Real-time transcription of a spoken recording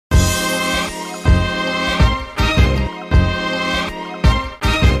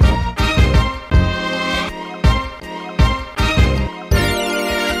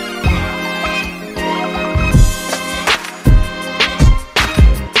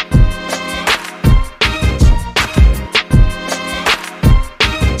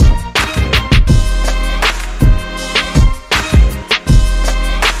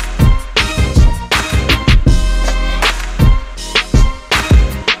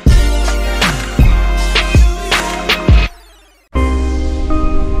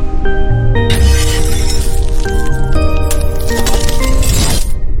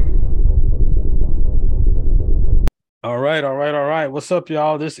What's up,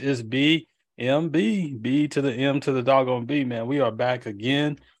 y'all? This is BMB, B to the M to the doggone B, man. We are back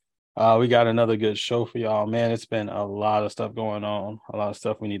again. We got another good show for y'all, man. It's been a lot of stuff going on, a lot of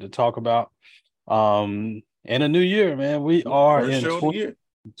stuff we need to talk about. And a new year, man. We are First in show of the year.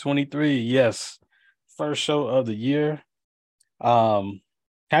 2023. Yes. First show of the year. Um,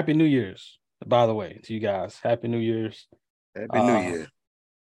 Happy New Year's, by the way, to you guys. Happy New Year's. Happy New Uh, Year.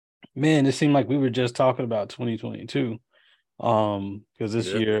 man, it seemed like we were just talking about 2022. Because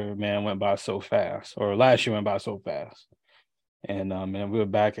this Yeah. year, man, went by so fast, or last year went by so fast. And man, we're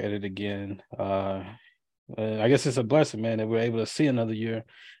back at it again. I guess it's a blessing, man, that we're able to see another year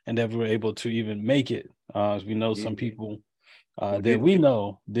and that we're able to even make it. As we know some Mm. people Who that didn't? we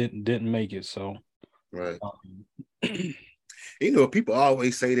know didn't make it. So Right. um, People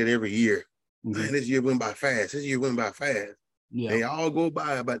always say that every year. mhm, Man, this year went by fast. This year went by fast. yeah. They all go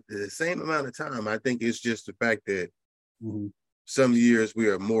by about the same amount of time. I think it's just the fact that Mhm, some years we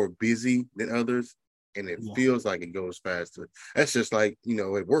are more busy than others, and it yeah. feels like it goes faster. That's just like,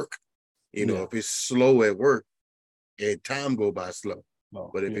 at work. Yeah. If it's slow at work, time go by slow.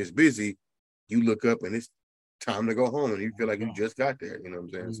 Oh, But if yeah. it's busy, you look up and it's time to go home and you feel like you Oh, just got there. You know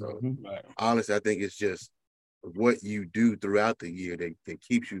what I'm saying? So right. honestly, I think it's just what you do throughout the year that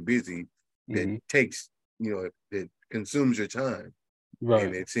keeps you busy, that Mhm, takes, that consumes your time. And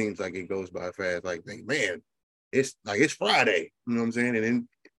right. it seems like it goes by fast. Like, man, it's Friday, you know what I'm saying? And then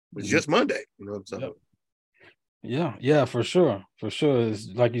it's Mhm, just Monday, yep. so Yeah, yeah, for sure. For sure. It's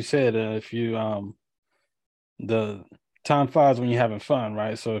like you said, if you the time flies when you're having fun,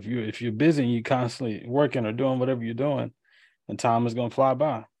 right? So if you're busy and you constantly working or doing whatever you're doing, and time is gonna fly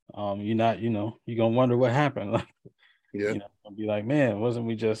by. You're not, you're gonna wonder what happened. Like, yeah. gonna be like, man, wasn't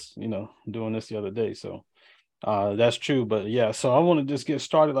we just, doing this the other day? So that's true. But yeah, so I want to just get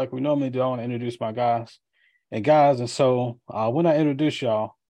started like we normally do. I want to introduce my guys. And so when I introduce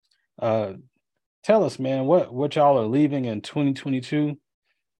y'all, uh tell us, man, what y'all are leaving in 2022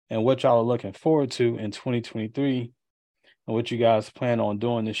 and what y'all are looking forward to in 2023 and what you guys plan on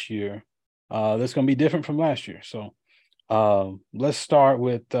doing this year. That's going to be different from last year. So let's start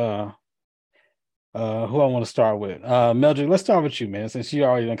with who I want to start with. Meldrick, let's start with you, man, since you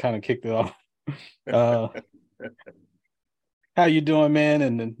already done kind of kicked it off. Uh, how you doing,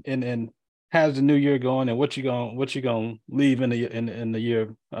 man? And how's the new year going? And what you gonna leave in the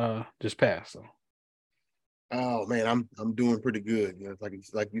year just passed? So. Oh man, I'm doing pretty good.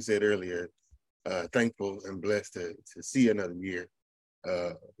 Like you said earlier, thankful and blessed to see another year.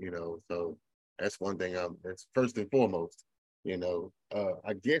 So that's one thing. That's first and foremost.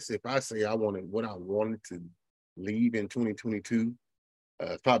 I guess if I say I wanted to leave in 2022,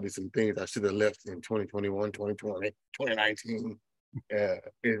 probably some things I should have left in 2021, 2020, 2019. And,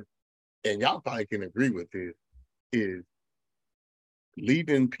 and y'all probably can agree with this, is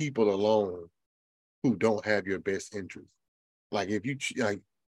leaving people alone who don't have your best interest. Like if you like,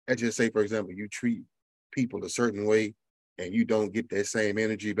 let's just say, for example, you treat people a certain way and you don't get that same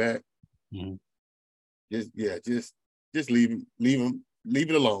energy back, Mhm. just leave it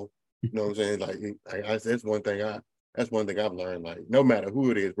alone. You know what I'm saying? That's one thing I've learned. Like no matter who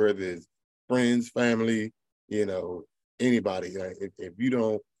it is, whether it's friends, family, you know, anybody, like if you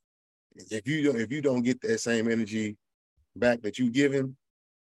don't get that same energy back that you give him,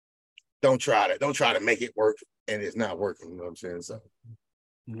 don't try to make it work and it's not working. You know what I'm saying? So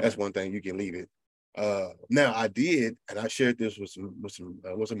that's Right. one thing you can leave it. Now I did, and I shared this with some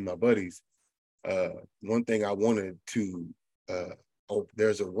of my buddies. Uh, One thing I wanted to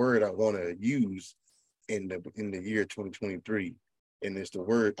there's a word I want to use in the year 2023, and it's the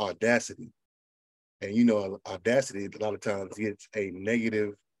word audacity. And audacity a lot of times gets a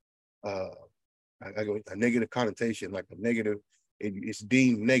negative uh I go a negative connotation, like a negative. It's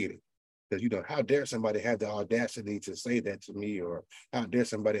deemed negative because how dare somebody have the audacity to say that to me, or how dare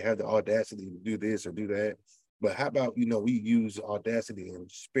somebody have the audacity to do this or do that. But how about we use audacity and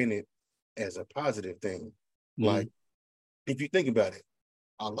spin it as a positive thing? Like Mhm. if you think about it,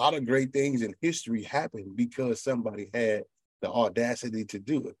 a lot of great things in history happened because somebody had the audacity to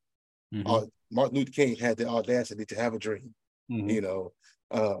do it. Mhm. Martin Luther King had the audacity to have a dream. Mhm. You know,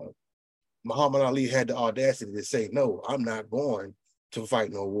 uh, Muhammad Ali had the audacity to say, "No, I'm not going to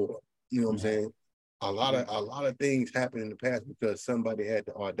fight no war." You know what I'm Right. saying? A lot of things happened in the past because somebody had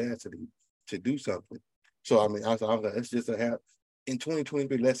the audacity to do something. So I mean, I was like, let's just have in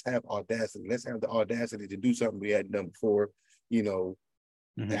 2023, let's have audacity. Let's have the audacity to do something we hadn't done before. You know,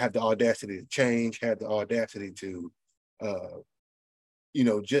 Mhm. have the audacity to change, have the audacity to, uh,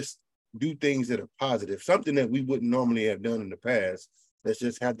 just do things that are positive, something that we wouldn't normally have done in the past. Let's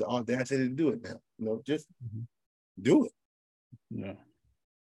just have the audacity to do it now. Just Mhm. do it. Yeah.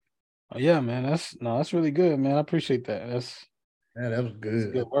 Oh, yeah, man. That's really good, man. I appreciate that. Yeah, that was That's a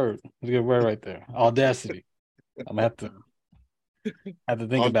good. good word. That's a good word right there. Audacity. I'm gonna have to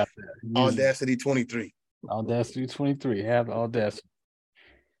think about that. Use Audacity 23. Audacity 23. Have the audacity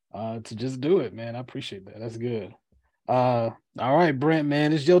to just do it, man. I appreciate that. That's good. All right, Brent,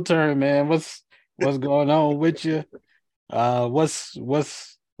 man, it's your turn, man. What's going on with you?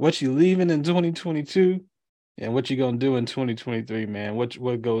 What you leaving in 2022, and what you gonna do in 2023, man?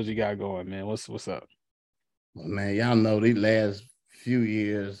 What goals you got going, man? What's up? Well, man, y'all know these last few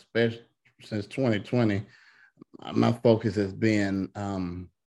years, especially since 2020, my focus has been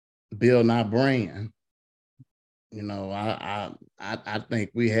building our brand. You know, I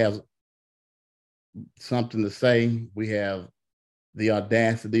think we have something to say. We have the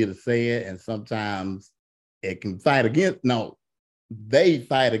audacity to say it, and sometimes it can fight against. No, they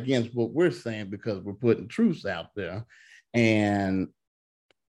fight against what we're saying because we're putting truths out there, and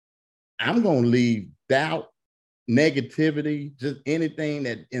I'm gonna leave doubt, negativity, just anything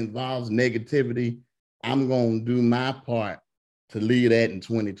that involves negativity. I'm gonna do my part to lead that in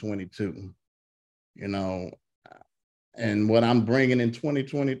 2022. You know, and what I'm bringing in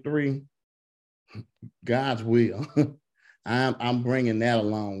 2023, God's will. I'm bringing that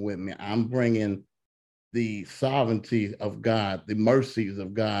along with me. I'm bringing the sovereignty of God, the mercies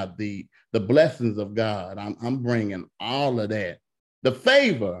of God, the blessings of God. I'm bringing all of that, the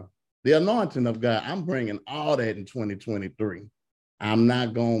favor, the anointing of God. I'm bringing all that in 2023. I'm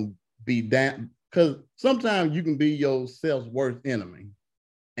not going to be that, because sometimes you can be your self's worst enemy,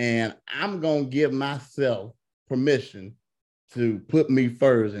 and I'm going to give myself permission to put me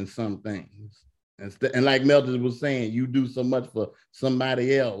first in some things. And like Melton was saying, you do so much for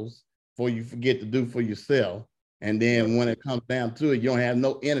somebody else before you forget to do for yourself. And then when it comes down to it, you don't have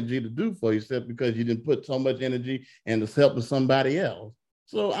no energy to do for yourself because you didn't put so much energy into helping somebody else.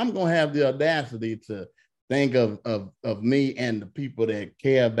 So I'm going to have the audacity to think of me and the people that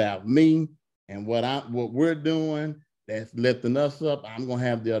care about me and what we're doing that's lifting us up. I'm going to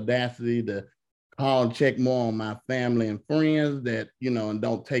have the audacity to call and check more on my family and friends that, and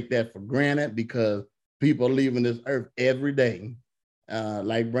don't take that for granted, because people are leaving this earth every day.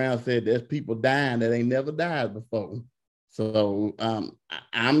 Like Brown said, there's people dying that ain't never died before. So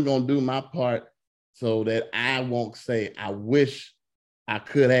I'm going to do my part so that I won't say, I wish I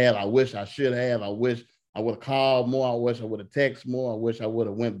could have, I wish I should have, I wish I would have called more, I wish I would have texted more, I wish I would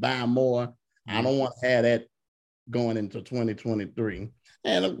have went by more. I don't want to have that going into 2023.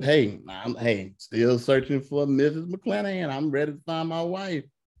 And I'm still searching for Mrs. McClanahan. I'm ready to find my wife.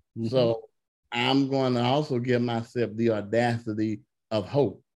 Mm-hmm. So I'm going to also give myself the audacity of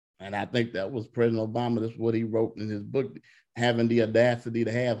hope. And I think that was President Obama. That's what he wrote in his book, having the audacity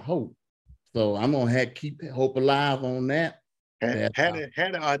to have hope. So I'm going to keep hope alive on that. Had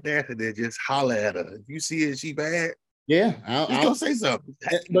the audacity to just holler at her. If you see it, she bad. Yeah, just go say something.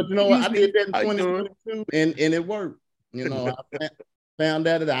 But you know what? I did that in 2022, and it worked. I found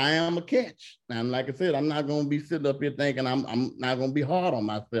out that I am a catch. And like I said, I'm not going to be sitting up here thinking I'm not going to be hard on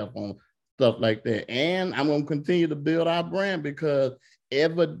myself on stuff like that. And I'm going to continue to build our brand, because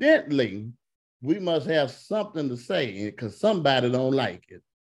evidently we must have something to say, because somebody don't like it.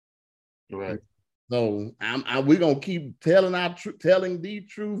 Right. So we're going to keep telling telling the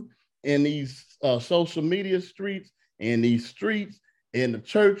truth in these social media streets, in these streets, in the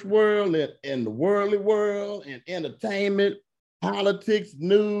church world, in the worldly world, in entertainment, politics,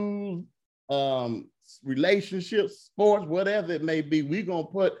 news, relationships, sports, whatever it may be. We're going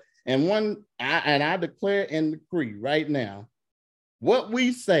to put, I declare and decree right now, what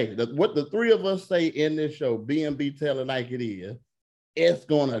we say, what the three of us say in this show, BNB Tell It Like It Is, it's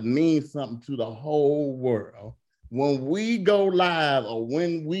going to mean something to the whole world. When we go live, or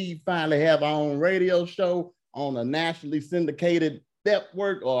when we finally have our own radio show on a nationally syndicated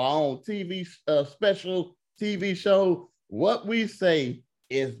network, or our own TV special TV show, what we say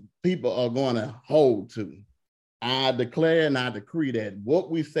is people are going to hold to. I declare and I decree that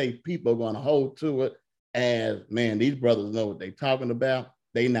what we say, people are going to hold to it as, man, these brothers know what they're talking about.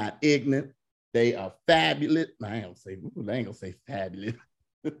 They're not ignorant. They are fabulous. I ain't gonna say fabulous.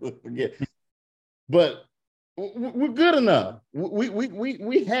 Forget. But we're good enough.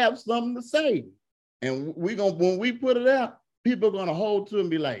 We have something to say, and when we put it out, people are gonna hold to it and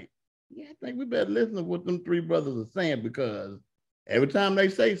be like, yeah, I think we better listen to what them three brothers are saying, because every time they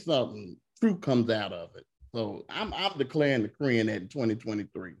say something, truth comes out of it. So I'm decreeing that in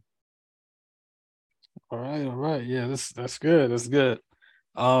 2023. All right. Yeah, that's good. That's good.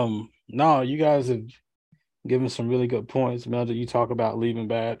 No, you guys have given some really good points. Melda, you talk about leaving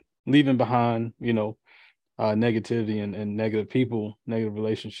behind, negativity and negative people, negative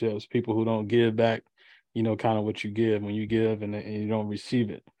relationships, people who don't give back, kind of what you give when you give and you don't receive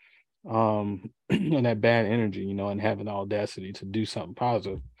it. And that bad energy, and having the audacity to do something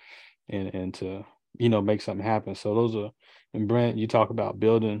positive and to, make something happen. So those are, and Brent, you talk about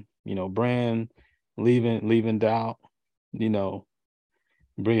building, brand, leaving doubt, you know,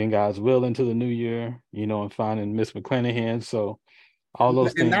 bringing God's will into the new year, and finding Miss McClanahan. So all those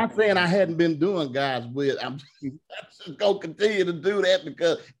And things. not saying I hadn't been doing God's will. I'm just gonna continue to do that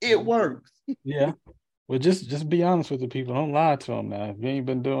because it works. Yeah. Well, just be honest with the people. Don't lie to them now. If you ain't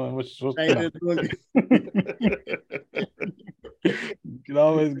been doing what you're supposed to do. You can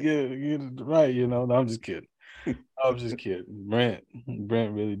always get it right, No, I'm just kidding. I'm just kidding. Brent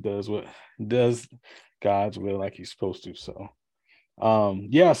really does God's will like he's supposed to. So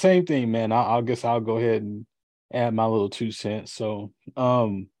yeah, same thing, man. I guess I'll go ahead and add my little 2 cents. So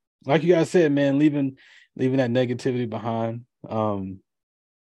like you guys said, man, leaving that negativity behind.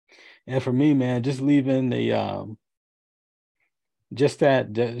 And for me, man, just leaving the just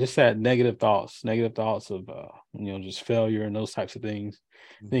that negative thoughts of just failure and those types of things,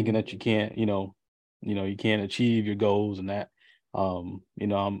 thinking that you can't, you can't achieve your goals and that. I'm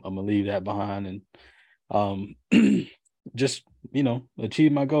gonna leave that behind and just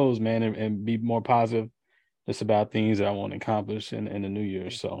achieve my goals, man, and be more positive just about things that I want to accomplish in the new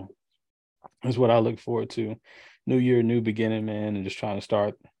year. So that's what I look forward to. New year, new beginning, man, and just trying to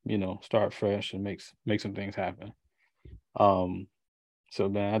start fresh and make some things happen. So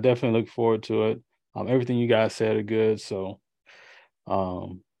man, I definitely look forward to it. Everything you guys said are good. So I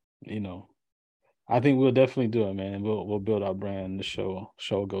think we'll definitely do it, man. We'll build our brand. The show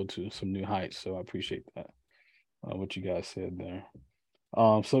will go to some new heights. So I appreciate that. What you guys said there.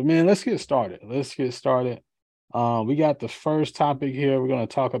 So man, let's get started. We got the first topic here. We're going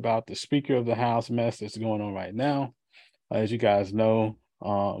to talk about the Speaker of the House mess that's going on right now. As you guys know,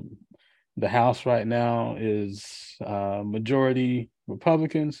 the House right now is majority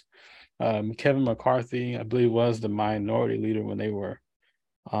Republicans. Kevin McCarthy, I believe, was the minority leader when they were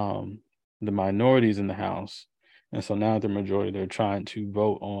the minorities in the House. And so now the majority, they're trying to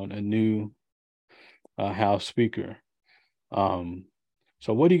vote on a new House Speaker.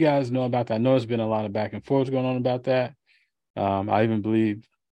 So what do you guys know about that? I know there's been a lot of back and forth going on about that. I even believe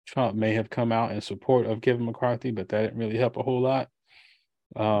Trump may have come out in support of Kevin McCarthy, but that didn't really help a whole lot.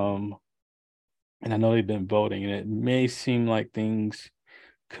 And I know they've been voting, and it may seem like things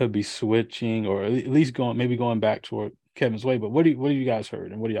could be switching, or at least going back toward Kevin's way. But what do you guys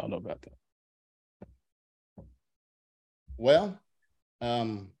heard, and what do y'all know about that? Well,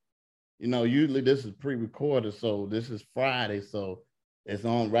 usually this is pre-recorded, so this is Friday, so it's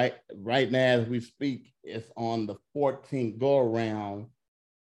on right now as we speak. It's on the 14th go around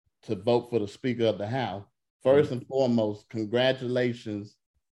to vote for the Speaker of the House. First and foremost, congratulations,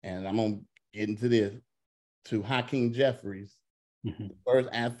 and I'm gonna get into this, to Hakeem Jeffries, the first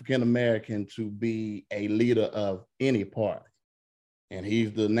African American to be a leader of any party. And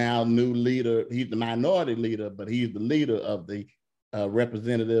he's the now new leader. He's the minority leader, but he's the leader of the House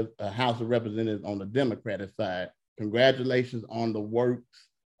of Representatives on the Democratic side. Congratulations on the works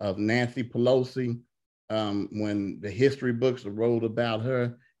of Nancy Pelosi. When the history books are wrote about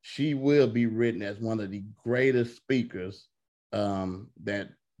her, she will be written as one of the greatest speakers that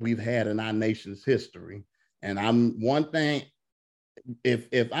we've had in our nation's history. And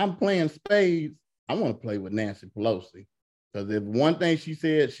if I'm playing spades, I want to play with Nancy Pelosi. Because if one thing she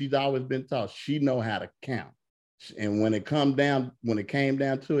said, she's always been taught, she know how to count. And when it came down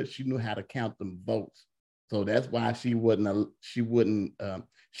to it, she knew how to count them votes. So that's why the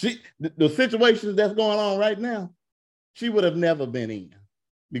situations that's going on right now, she would have never been in,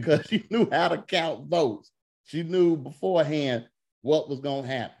 because she knew how to count votes. She knew beforehand what was going to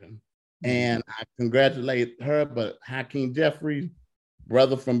happen. And I congratulate her, but Hakeem Jeffries,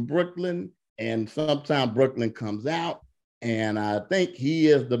 brother from Brooklyn, and sometime Brooklyn comes out. And I think he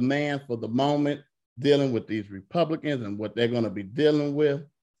is the man for the moment, dealing with these Republicans and what they're going to be dealing with.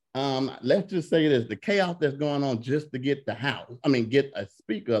 Let's just say this, the chaos that's going on just to get get a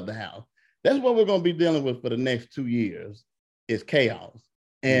Speaker of the House. That's what we're going to be dealing with for the next 2 years, is chaos.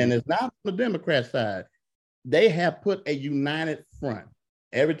 And it's not on the Democrat side. They have put a united front.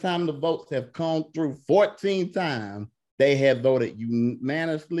 Every time the votes have come through 14 times, they have voted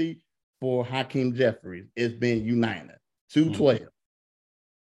unanimously for Hakeem Jeffries. It's been united. 212.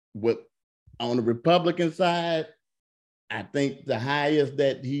 On the Republican side, I think the highest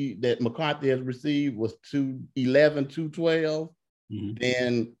that McCarthy has received was 211, 212.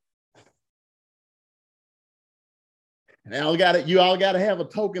 Then you all got to have a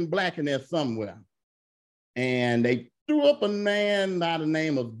token black in there somewhere. and they threw up a man by the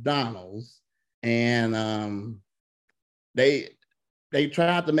name of Donalds, and they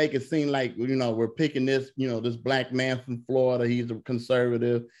tried to make it seem like, we're picking this, this black man from Florida. He's a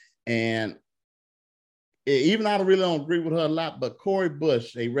conservative, and even I really don't agree with her a lot, but Cori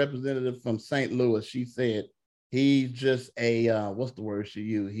Bush, a representative from St. Louis, she said he's just a what's the word she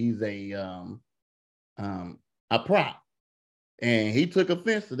used? He's a prop, and he took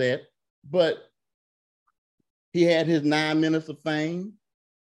offense to that. But he had his 9 minutes of fame,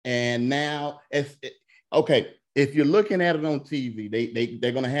 and now okay. If you're looking at it on TV,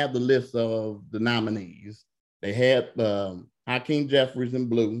 they're going to have the list of the nominees. They had Hakeem Jeffries in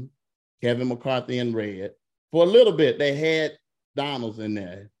blue, Kevin McCarthy in red. For a little bit, they had Donalds in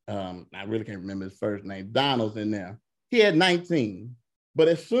there. I really can't remember his first name. Donalds in there. He had 19. But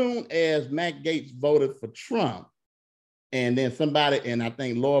as soon as Matt Gaetz voted for Trump, and then somebody, and I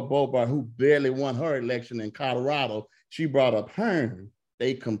think Laura Boebert, who barely won her election in Colorado, she brought up Hearn.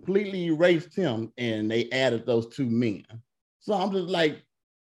 They completely erased him, and they added those two men. So I'm just like,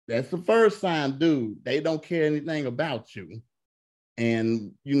 that's the first sign, dude. They don't care anything about you.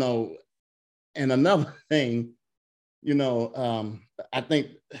 And, and another thing, I think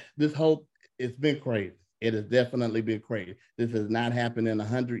it's been crazy. It has definitely been crazy. This has not happened in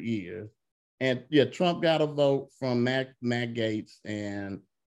 100 years. And yeah, Trump got a vote from Matt Gaetz, and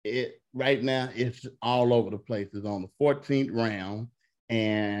right now it's all over the place. It's on the 14th round.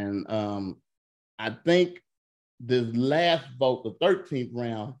 And I think this last vote, the 13th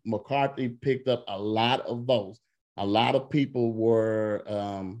round, McCarthy picked up a lot of votes. A lot of people were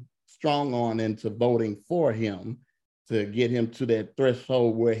strong on into voting for him to get him to that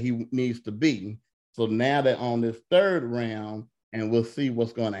threshold where he needs to be. So now they're on this third round, and we'll see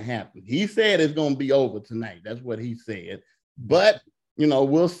what's going to happen. He said it's going to be over tonight. That's what he said. But,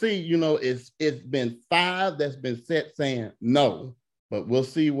 we'll see. It's been 5 that's been set saying no. But we'll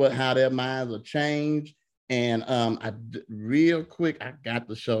see how their minds will change. And real quick, I got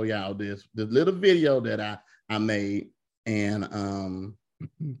to show y'all this little video that I made. And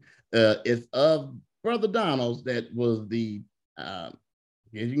it's of Brother Donalds, that was the,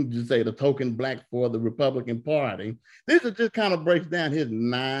 you can just say the token black for the Republican Party. This is just kind of breaks down his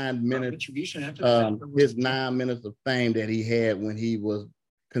 9 minutes, his 9 minutes of fame that he had when he was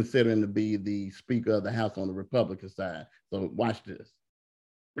considering to be the Speaker of the House on the Republican side. So watch this.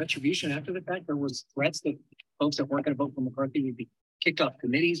 Retribution after the fact. There was threats that folks that weren't going to vote for McCarthy would be kicked off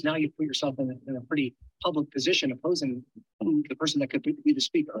committees. Now you put yourself in a pretty public position opposing the person that could be the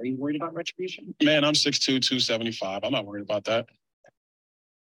speaker. Are you worried about retribution? Man, I'm 6'2", 275. I'm not worried about that.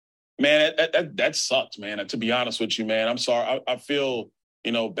 Man, that sucked, man. To be honest with you, man, I'm sorry. I feel,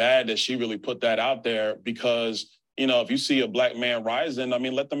 bad that she really put that out there, because if you see a black man rising,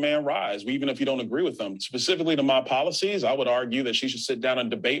 let the man rise, even if you don't agree with them. Specifically to my policies, I would argue that she should sit down and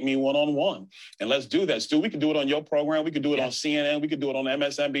debate me one-on-one. And let's do that. Stu, we could do it on your program. We could do it on CNN. We could do it on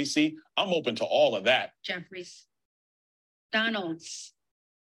MSNBC. I'm open to all of that. Jeffries. Donalds.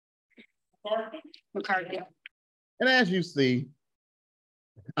 McCarthy. And as you see,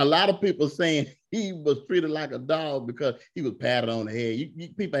 a lot of people saying he was treated like a dog because he was patted on the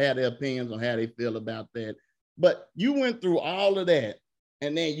head. People have their opinions on how they feel about that. But you went through all of that,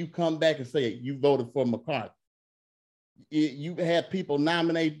 and then you come back and say you voted for McCarthy. You had people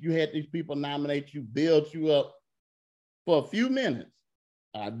nominate, these people nominate you, build you up for a few minutes,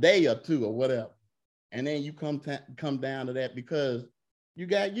 a day or two or whatever. And then you come down to that because you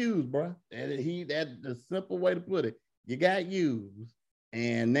got used, bro. That's the simple way to put it. You got used,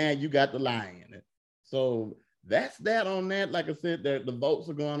 and now you got the lie in it. So that's that on that. Like I said, the votes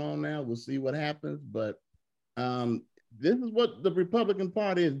are going on now. We'll see what happens, but this is what the Republican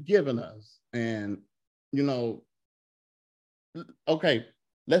Party is giving us. And, okay,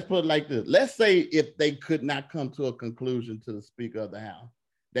 let's put it like this. Let's say if they could not come to a conclusion to the Speaker of the House,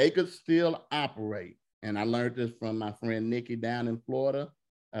 they could still operate. And I learned this from my friend Nikki down in Florida.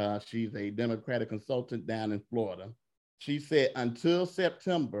 She's a Democratic consultant down in Florida. She said until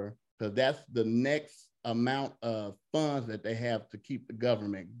September, because that's the next amount of funds that they have to keep the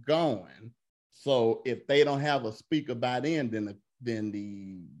government going. So if they don't have a speaker by then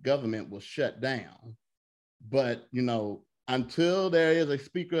the government will shut down. But, until there is a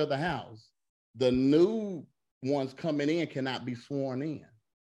Speaker of the House, the new ones coming in cannot be sworn in.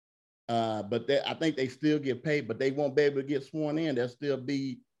 But I think they still get paid, but they won't be able to get sworn in. They'll still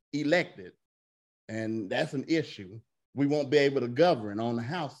be elected. And that's an issue. We won't be able to govern on the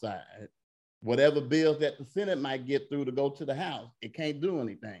House side. Whatever bills that the Senate might get through to go to the House, it can't do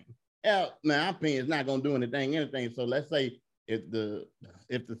anything. Now, my opinion is not going to do anything. So let's say if the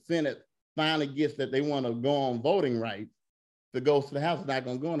Senate finally gets that they want to go on voting rights, to go to the House is not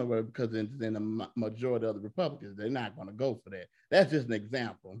going to go nowhere because in the majority of the Republicans, they're not going to go for that. That's just an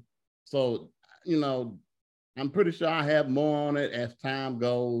example. So, you know, I'm pretty sure I have more on it as time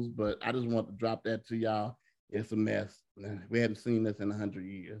goes, but I just want to drop that to y'all. It's a mess. We haven't seen this in 100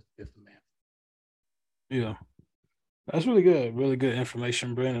 years. It's a mess. Yeah. That's really good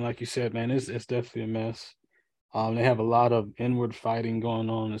information, Brandon. Like you said, man, it's definitely a mess. They have a lot of inward fighting going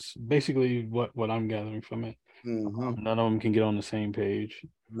on. It's basically what I'm gathering from it. Mm-hmm. None of them can get on the same page.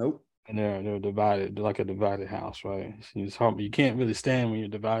 Nope. And they're divided, like a divided house, right? It's hard. You can't really stand when you're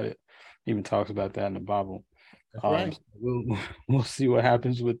divided. It even talks about that in the Bible. That's right. So we'll see what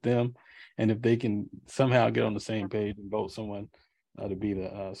happens with them, and if they can somehow get on the same page and vote someone to be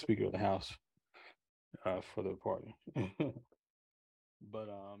the Speaker of the House for the party. But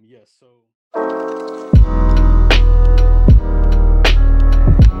yes, so.